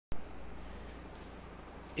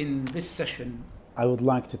In this session, I would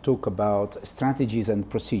like to talk about strategies and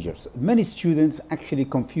procedures. Many students actually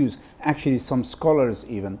confuse, actually some scholars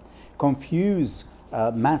even, confuse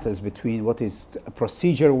matters between what is a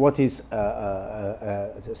procedure, what is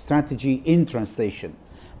a strategy in translation.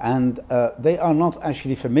 And they are not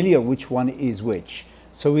actually familiar which one is which.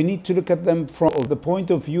 So we need to look at them from the point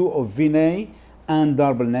of view of Vinay and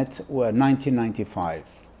Darbelnet,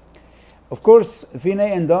 1995. Of course,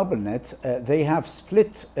 Vinay and Darbelnet, they have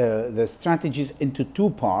split the strategies into two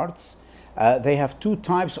parts. They have two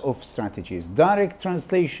types of strategies: direct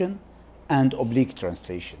translation and oblique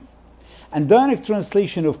translation. And direct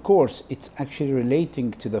translation, of course, it's actually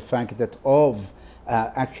relating to the fact that of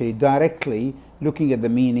actually directly looking at the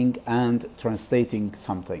meaning and translating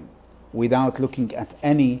something without looking at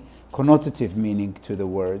any connotative meaning to the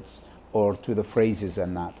words or to the phrases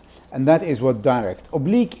and that. And that is what direct.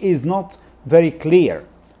 Oblique is not very clear.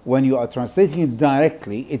 When you are translating it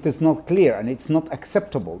directly, it is not clear and it's not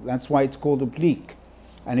acceptable. That's why it's called oblique.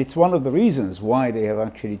 And it's one of the reasons why they have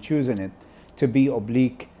actually chosen it to be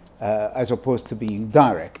oblique as opposed to being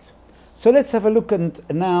direct. So let's have a look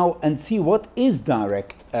now and see what is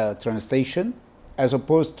direct translation as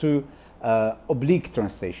opposed to oblique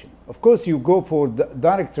translation. Of course, you go for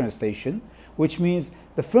direct translation, which means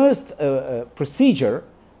the first procedure.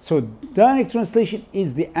 So direct translation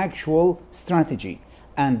is the actual strategy,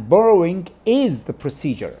 and borrowing is the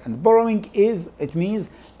procedure. And borrowing is, it means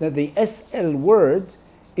that the S.r.l word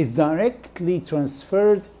is directly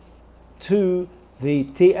transferred to the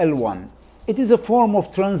TL1. It is a form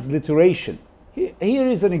of transliteration. Here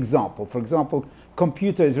is an example. For example,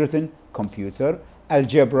 computer is written computer,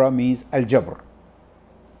 algebra means aljabr.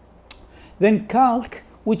 Then calc,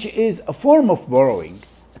 which is a form of borrowing,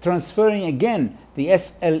 transferring again the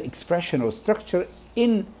S.r.l expression or structure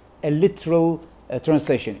in a literal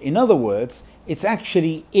translation. In other words, it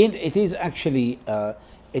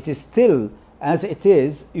is still as it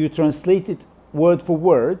is. You translate it word for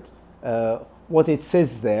word, what it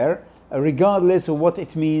says there, regardless of what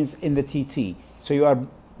it means in the TT. So you are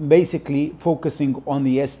basically focusing on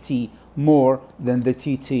the ST more than the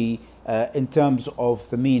TT in terms of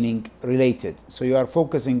the meaning related. So you are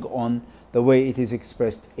focusing on the way it is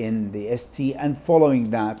expressed in the ST and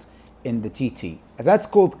following that in the TT. That's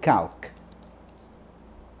called calc.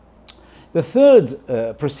 The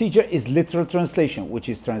third procedure is literal translation, which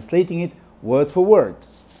is translating it word for word.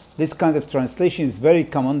 This kind of translation is very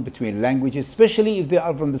common between languages, especially if they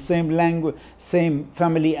are from the same language, same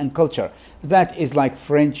family and culture. That is like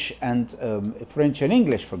French and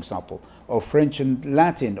English, for example, or French and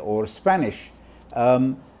Latin or Spanish.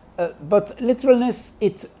 But literalness,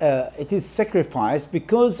 it is sacrificed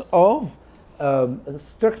because of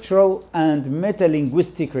structural and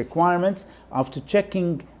metalinguistic requirements after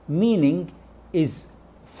checking meaning is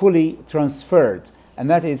fully transferred. And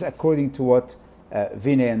that is according to what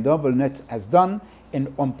Vinay and Darbelnet has done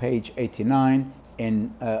on page 89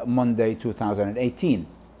 in Monday 2018.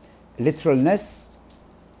 Literalness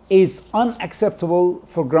is unacceptable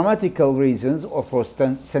for grammatical reasons or for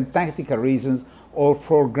syntactical reasons or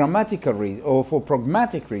for grammatical reasons or for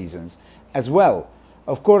pragmatic reasons as well.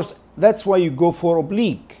 Of course, that's why you go for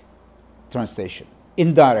oblique translation,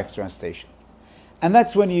 indirect translation. And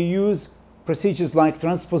that's when you use procedures like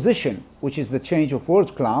transposition, which is the change of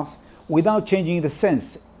word class without changing the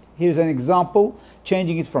sense. Here's an example,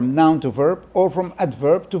 changing it from noun to verb or from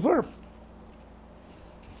adverb to verb.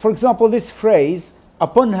 For example, this phrase,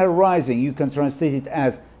 upon her rising, you can translate it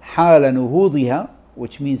as حال نهوضها,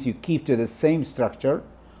 which means you keep to the same structure,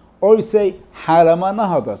 or you say حالما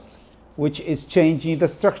نهضت, which is changing the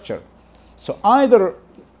structure. So either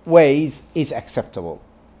ways is acceptable.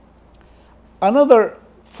 Another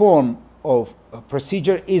form of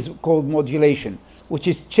procedure is called modulation, which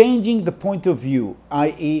is changing the point of view,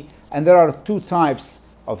 i.e., and there are two types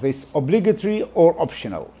of this, obligatory or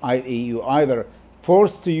optional, i.e., you either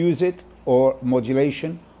forced to use it or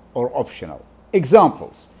modulation or optional.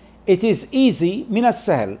 Examples: it is easy من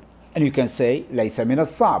السهل, and you can say ليس من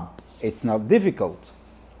الصعب, it's not difficult.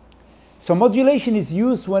 So modulation is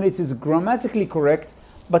used when it is grammatically correct,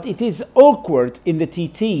 but it is awkward in the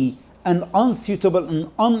TT and unsuitable and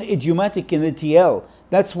unidiomatic in the TL.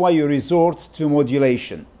 That's why you resort to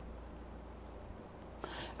modulation.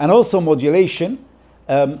 And also modulation,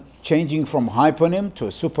 changing from hyponym to a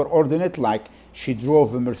superordinate, like she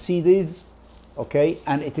drove a Mercedes, okay,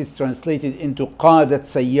 and it is translated into قادت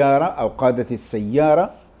سيارة أو قادت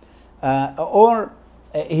السيارة, or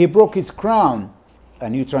he broke his crown,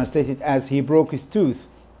 and you translate it as he broke his tooth,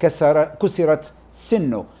 كسرت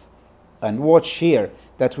سنه. And watch here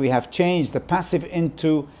that we have changed the passive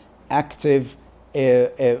into active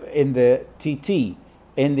in the TT.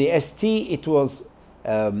 In the ST, it was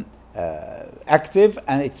active,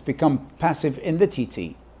 and it's become passive in the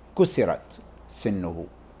TT. كسرت سنه.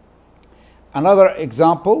 Another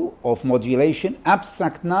example of modulation,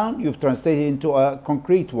 abstract noun, you've translated into a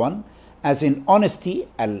concrete one, as in honesty,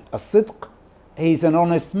 الصدق, he's an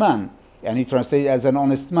honest man, and you translate it as an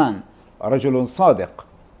honest man, رجل صادق.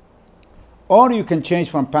 Or you can change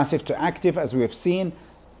from passive to active, as we have seen,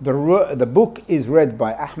 the book is read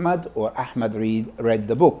by Ahmad, or Ahmad read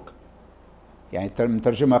the book. يعني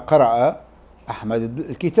ترجمة قرأ أحمد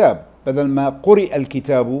الكتاب بدل ما قرئ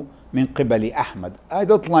الكتاب من قبل أحمد. I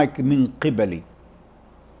don't like من قبل.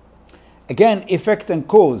 Again, effect and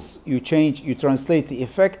cause. You translate the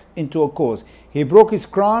effect into a cause. He broke his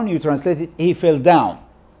crown, you translate it, he fell down.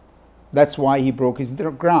 That's why he broke his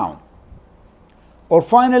crown. Or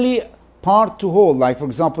finally, part to whole. Like, for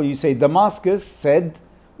example, you say Damascus said,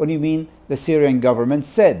 when you mean the Syrian government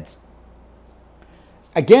said.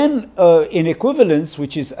 Again, in equivalence,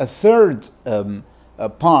 which is a third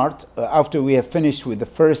part, after we have finished with the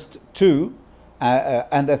first two,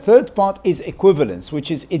 and the third part is equivalence, which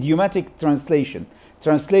is idiomatic translation,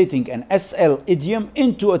 translating an S.r.l idiom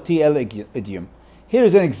into a T.l idiom. Here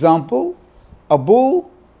is an example: a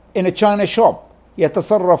bull in a china shop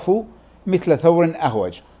يتصرف مثل ثور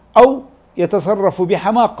أهوج أو يتصرف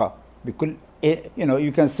بحماقة بكل,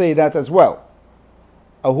 you can say that as well.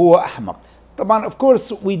 أو هو أحمق. طبعا, of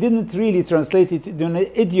course, we didn't really translate it in an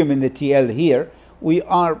idiom in the TL here. We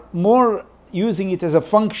are more using it as a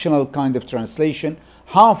functional kind of translation,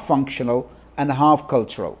 half functional and half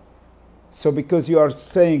cultural. So because you are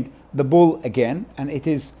saying the bull again, and it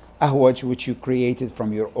is ahwaj, which you created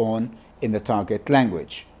from your own in the target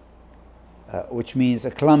language, which means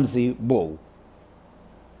a clumsy bull.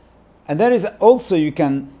 And there is also, you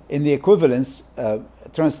can, in the equivalence,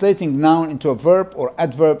 translating noun into a verb or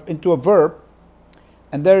adverb into a verb.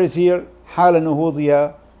 And there is here حال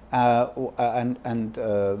نهوضها,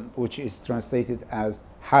 which is translated as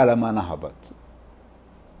حال ما نهضت.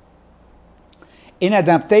 In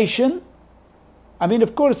adaptation, I mean,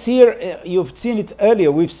 of course, here you've seen it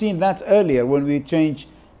earlier. We've seen that earlier when we change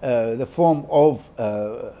the form of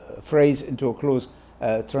phrase into a clause,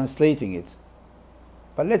 translating it.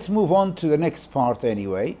 But let's move on to the next part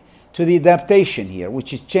anyway, to the adaptation here,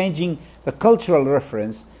 which is changing the cultural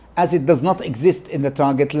reference as it does not exist in the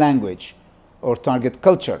target language or target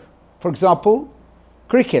culture. For example,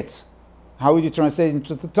 cricket. How would you translate it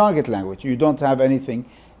into the target language? You don't have anything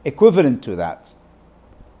equivalent to that.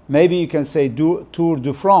 Maybe you can say Tour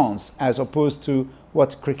de France as opposed to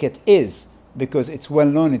what cricket is, because it's well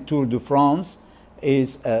known in Tour de France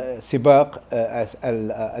is سباق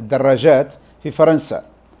الدراجات في فرنسا,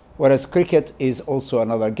 whereas cricket is also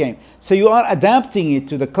another game. So you are adapting it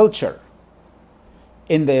to the culture.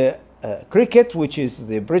 In the cricket, which is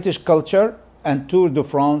the British culture, and Tour de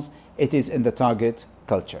France, it is in the target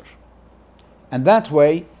culture. And that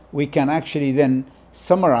way, we can actually then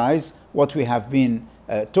summarize what we have been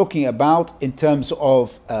talking about in terms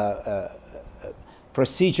of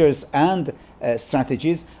procedures and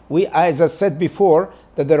strategies. As I said before,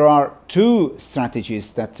 that there are two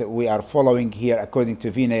strategies that we are following here according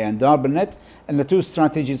to Vinay and Darbelnet, and the two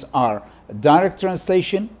strategies are direct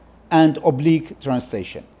translation and oblique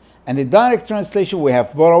translation. And in direct translation, we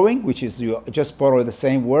have borrowing, which is you just borrow the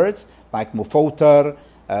same words, like mufawtar,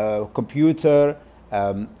 computer,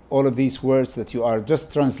 all of these words that you are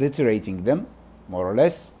just transliterating them, more or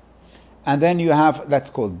less. And then you have, that's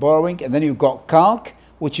called borrowing. And then you've got calc,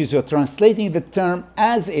 which is you're translating the term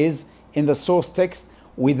as is in the source text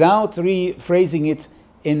without rephrasing it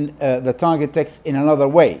in the target text in another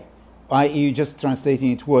way, i.e. you're just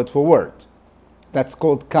translating it word for word. That's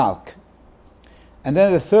called calc. And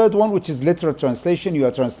then the third one, which is literal translation, you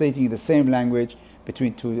are translating the same language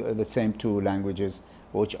between the same two languages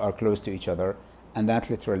which are close to each other, and that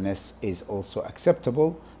literalness is also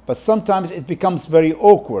acceptable. But sometimes it becomes very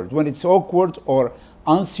awkward. When it's awkward or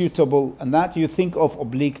unsuitable, and that you think of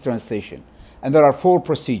oblique translation. And there are 4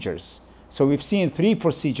 procedures. So we've seen 3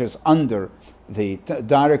 procedures under the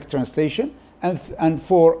direct translation and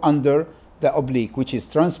 4 under the oblique, which is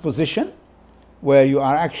transposition, where you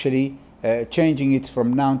are actually changing it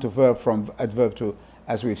from noun to verb, from adverb to,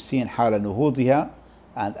 as we've seen, حال نهوضها,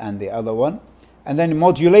 and the other one. And then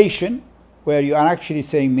modulation, where you are actually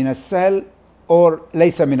saying من السهل or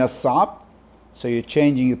ليس من الصعب. So you're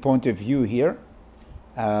changing the point of view here.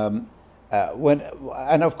 And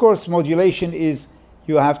of course, modulation is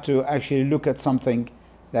you have to actually look at something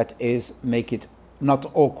that is make it not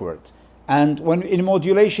awkward. And when in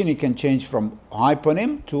modulation, you can change from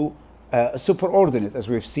hyponym to superordinate, as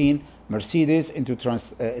we've seen, Mercedes into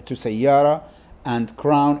to سيارة, and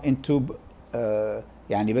crown into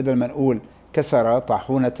يعني بدل ما نقول كسر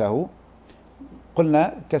طاحونته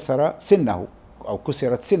قلنا كسر سنه أو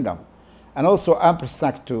كسرت سنه. And also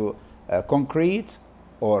abstract to concrete,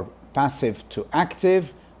 or passive to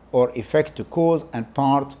active, or effect to cause, and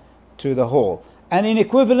part to the whole. And in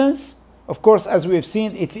equivalence, of course, as we've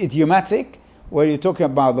seen, it's idiomatic, where you're talking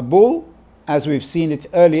about the bull, as we've seen it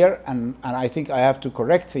earlier, and I think I have to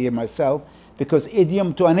correct here myself, because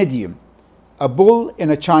idiom to an idiom. A bull in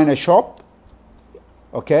a china shop,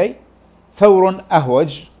 okay? ثور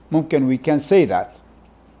أهوج, ممكن we can say that.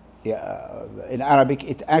 Yeah, in Arabic,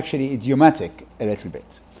 it's actually idiomatic a little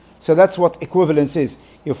bit. So that's what equivalence is.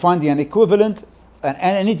 You're finding an equivalent,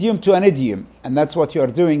 an idiom to an idiom, and that's what you are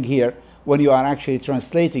doing here when you are actually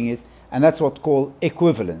translating it, and that's what's called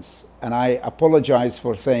equivalence. And I apologize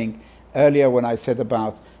for saying earlier when I said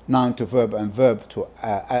about noun to verb and verb to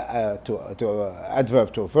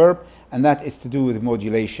adverb to verb, and that is to do with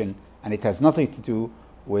modulation, and it has nothing to do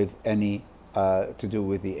with any to do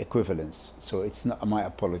with the equivalence. So it's not, my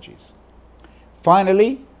apologies.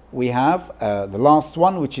 Finally, we have the last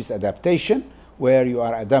one, which is adaptation, where you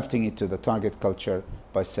are adapting it to the target culture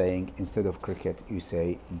by saying, instead of cricket, you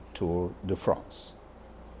say Tour de France.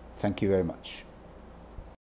 Thank you very much.